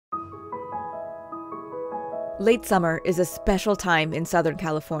Late summer is a special time in Southern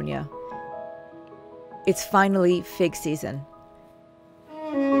California. It's finally fig season.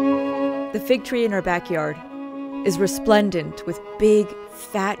 The fig tree in our backyard is resplendent with big,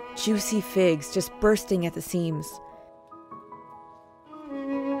 fat, juicy figs just bursting at the seams.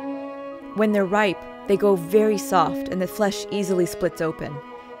 When they're ripe, they go very soft and the flesh easily splits open.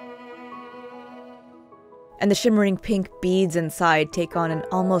 And the shimmering pink beads inside take on an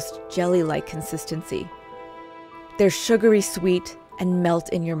almost jelly-like consistency. They're sugary sweet and melt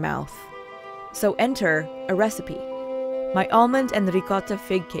in your mouth. So enter a recipe. My almond and ricotta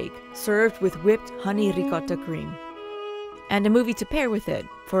fig cake served with whipped honey ricotta cream. And a movie to pair with it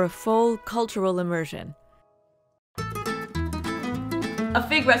for a full cultural immersion. A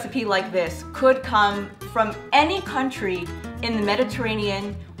fig recipe like this could come from any country in the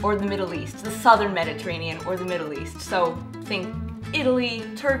Mediterranean or the Middle East, the Southern Mediterranean or the Middle East. So think Italy,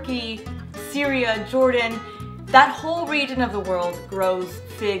 Turkey, Syria, Jordan. That whole region of the world grows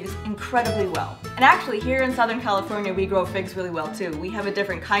figs incredibly well. And actually here in Southern California we grow figs really well too. We have a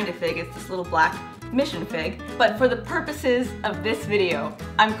different kind of fig, it's this little black mission fig. But for the purposes of this video,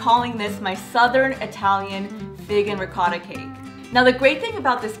 I'm calling this my Southern Italian fig and ricotta cake. Now the great thing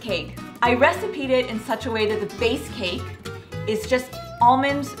about this cake, I recipeed it in such a way that the base cake is just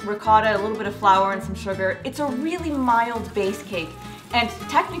almonds, ricotta, a little bit of flour and some sugar. It's a really mild base cake. And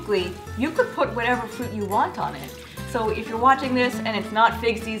technically, you could put whatever fruit you want on it. So if you're watching this and it's not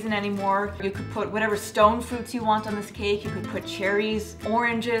fig season anymore, you could put whatever stone fruits you want on this cake. You could put cherries,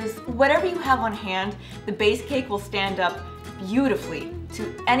 oranges, whatever you have on hand. The base cake will stand up beautifully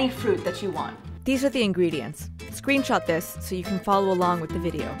to any fruit that you want. These are the ingredients. Screenshot this so you can follow along with the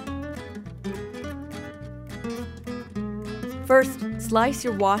video. First, slice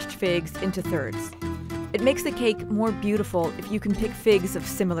your washed figs into thirds. It makes the cake more beautiful if you can pick figs of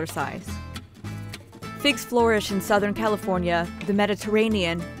similar size. Figs flourish in Southern California, the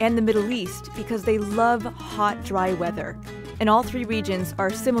Mediterranean, and the Middle East because they love hot, dry weather, and all three regions are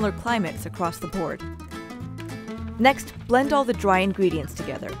similar climates across the board. Next, blend all the dry ingredients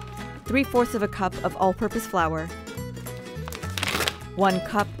together. 3/4 of a cup of all-purpose flour, 1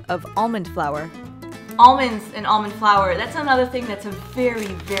 cup of almond flour. Almonds and almond flour, that's another thing that's a very,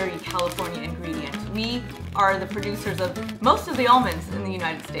 very California ingredient. We are the producers of most of the almonds in the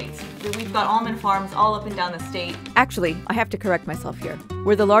United States. We've got almond farms all up and down the state. Actually, I have to correct myself here.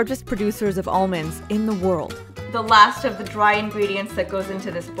 We're the largest producers of almonds in the world. The last of the dry ingredients that goes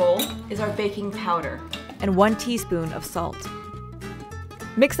into this bowl is our baking powder. And 1 teaspoon of salt.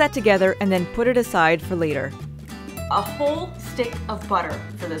 Mix that together and then put it aside for later. A whole stick of butter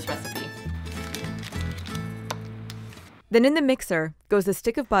for this recipe. Then in the mixer goes a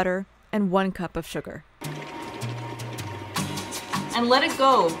stick of butter and 1 cup of sugar. And let it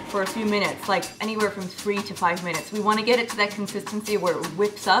go for a few minutes, like anywhere from 3 to 5 minutes. We want to get it to that consistency where it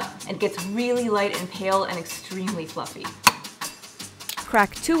whips up and gets really light and pale and extremely fluffy.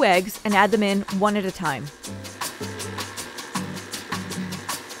 Crack 2 eggs and add them in one at a time.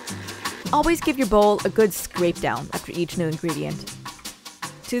 Always give your bowl a good scrape down after each new ingredient.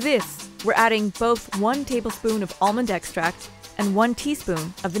 To this, we're adding both 1 tablespoon of almond extract and 1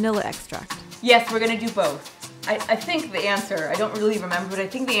 teaspoon of vanilla extract. Yes, we're gonna do both. I think the answer, I don't really remember, but I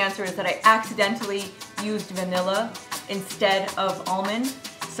think the answer is that I accidentally used vanilla instead of almond.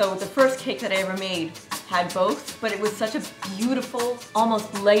 So the first cake that I ever made had both, but it was such a beautiful,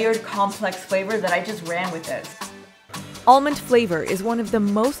 almost layered, complex flavor that I just ran with it. Almond flavor is one of the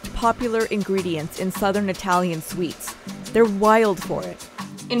most popular ingredients in Southern Italian sweets. They're wild for it.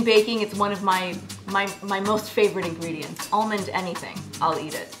 In baking, it's one of my most favorite ingredients. Almond anything, I'll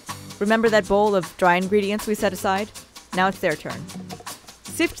eat it. Remember that bowl of dry ingredients we set aside? Now it's their turn.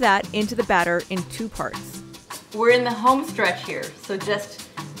 Sift that into the batter in 2 parts. We're in the home stretch here, so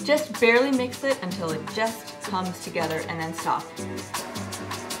just barely mix it until it just comes together and then stop.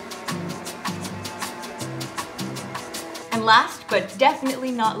 And last, but definitely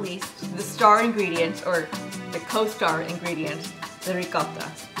not least, the star ingredient, or the co-star ingredient, the ricotta.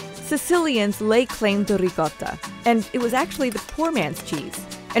 Sicilians lay claim to ricotta, and it was actually the poor man's cheese.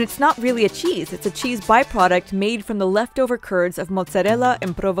 And it's not really a cheese, it's a cheese byproduct made from the leftover curds of mozzarella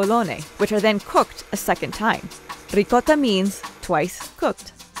and provolone, which are then cooked a second time. Ricotta means twice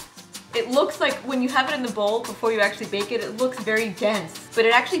cooked. It looks like when you have it in the bowl before you actually bake it, it looks very dense, but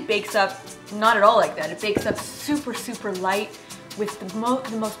it actually bakes up not at all like that. It bakes up super, super light with the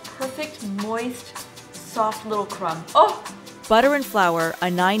most perfect, moist, soft little crumb. Oh! Butter and flour a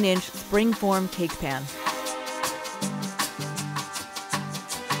 9-inch spring-form cake pan.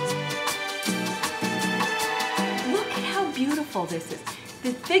 Look at how beautiful this is.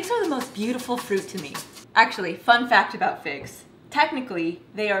 The figs are the most beautiful fruit to me. Actually, fun fact about figs. Technically,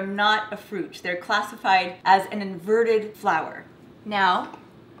 they are not a fruit. They're classified as an inverted flower. Now,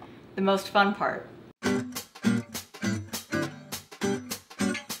 the most fun part.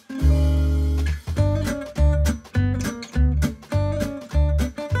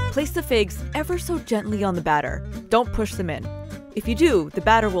 Place the figs ever so gently on the batter. Don't push them in. If you do, the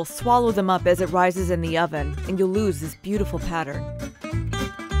batter will swallow them up as it rises in the oven, and you'll lose this beautiful pattern.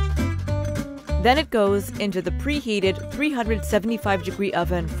 Then it goes into the preheated 375-degree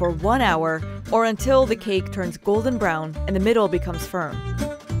oven for 1 hour, or until the cake turns golden brown and the middle becomes firm.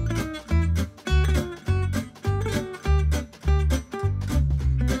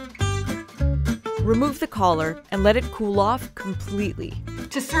 Remove the collar and let it cool off completely.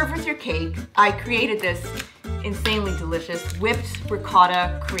 To serve with your cake, I created this insanely delicious whipped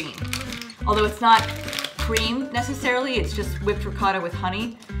ricotta cream. Although it's not cream necessarily, it's just whipped ricotta with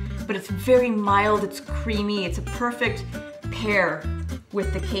honey, but it's very mild, it's creamy, it's a perfect pair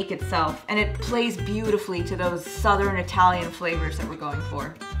with the cake itself, and it plays beautifully to those southern Italian flavors that we're going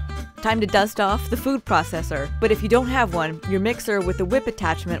for. Time to dust off the food processor, but if you don't have one, your mixer with the whip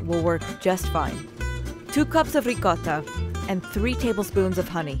attachment will work just fine. 2 cups of ricotta and 3 tablespoons of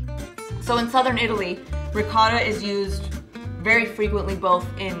honey. So in southern Italy, ricotta is used very frequently both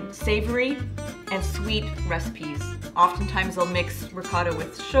in savory and sweet recipes. Oftentimes they'll mix ricotta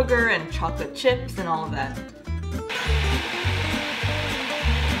with sugar and chocolate chips and all of that.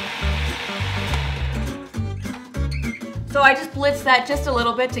 So I just blitzed that just a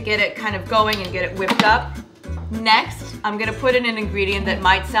little bit to get it kind of going and get it whipped up. Next, I'm gonna put in an ingredient that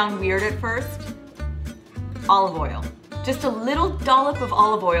might sound weird at first. Olive oil. Just a little dollop of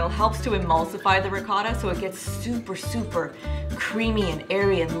olive oil helps to emulsify the ricotta so it gets super, super creamy and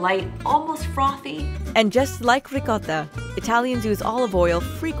airy and light, almost frothy. And just like ricotta, Italians use olive oil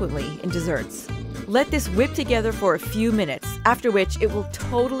frequently in desserts. Let this whip together for a few minutes, after which it will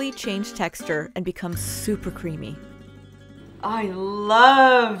totally change texture and become super creamy. I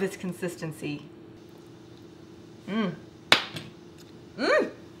love this consistency.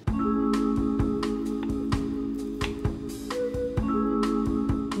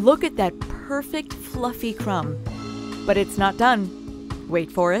 Look at that perfect fluffy crumb. But it's not done.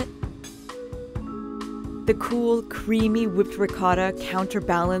 Wait for it. The cool, creamy whipped ricotta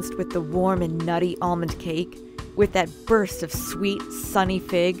counterbalanced with the warm and nutty almond cake, with that burst of sweet, sunny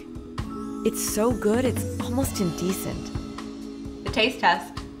fig. It's so good, it's almost indecent. The taste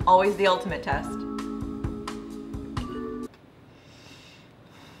test, always the ultimate test.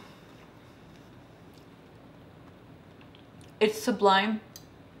 It's sublime.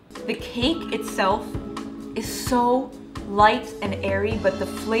 The cake itself is so light and airy, but the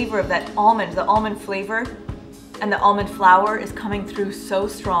flavor of that almond, the almond flavor and the almond flour is coming through so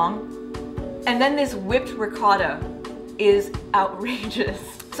strong. And then this whipped ricotta is outrageous.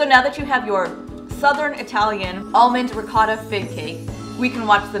 So now that you have your Southern Italian almond ricotta fig cake, we can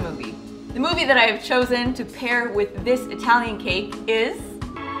watch the movie. The movie that I have chosen to pair with this Italian cake is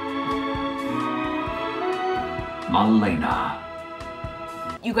Malena.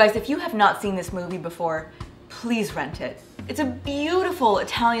 You guys, if you have not seen this movie before, please rent it. It's a beautiful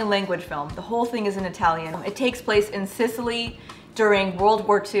Italian language film. The whole thing is in Italian. It takes place in Sicily during World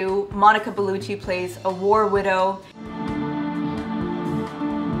War II. Monica Bellucci plays a war widow.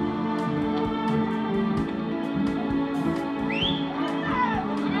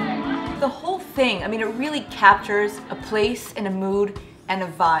 The whole thing, I mean, it really captures a place and a mood and a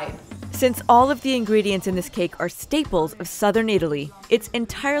vibe. Since all of the ingredients in this cake are staples of southern Italy, it's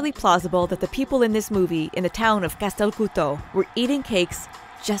entirely plausible that the people in this movie in the town of Castelcuto were eating cakes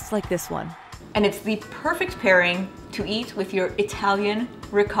just like this one. And it's the perfect pairing to eat with your Italian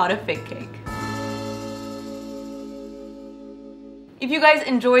ricotta fig cake. If you guys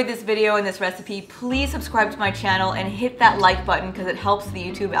enjoyed this video and this recipe, please subscribe to my channel and hit that like button because it helps the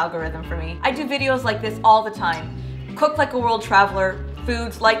YouTube algorithm for me. I do videos like this all the time. Cook like a world traveler,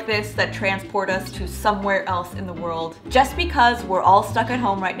 foods like this that transport us to somewhere else in the world. Just because we're all stuck at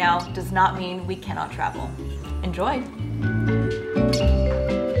home right now does not mean we cannot travel. Enjoy!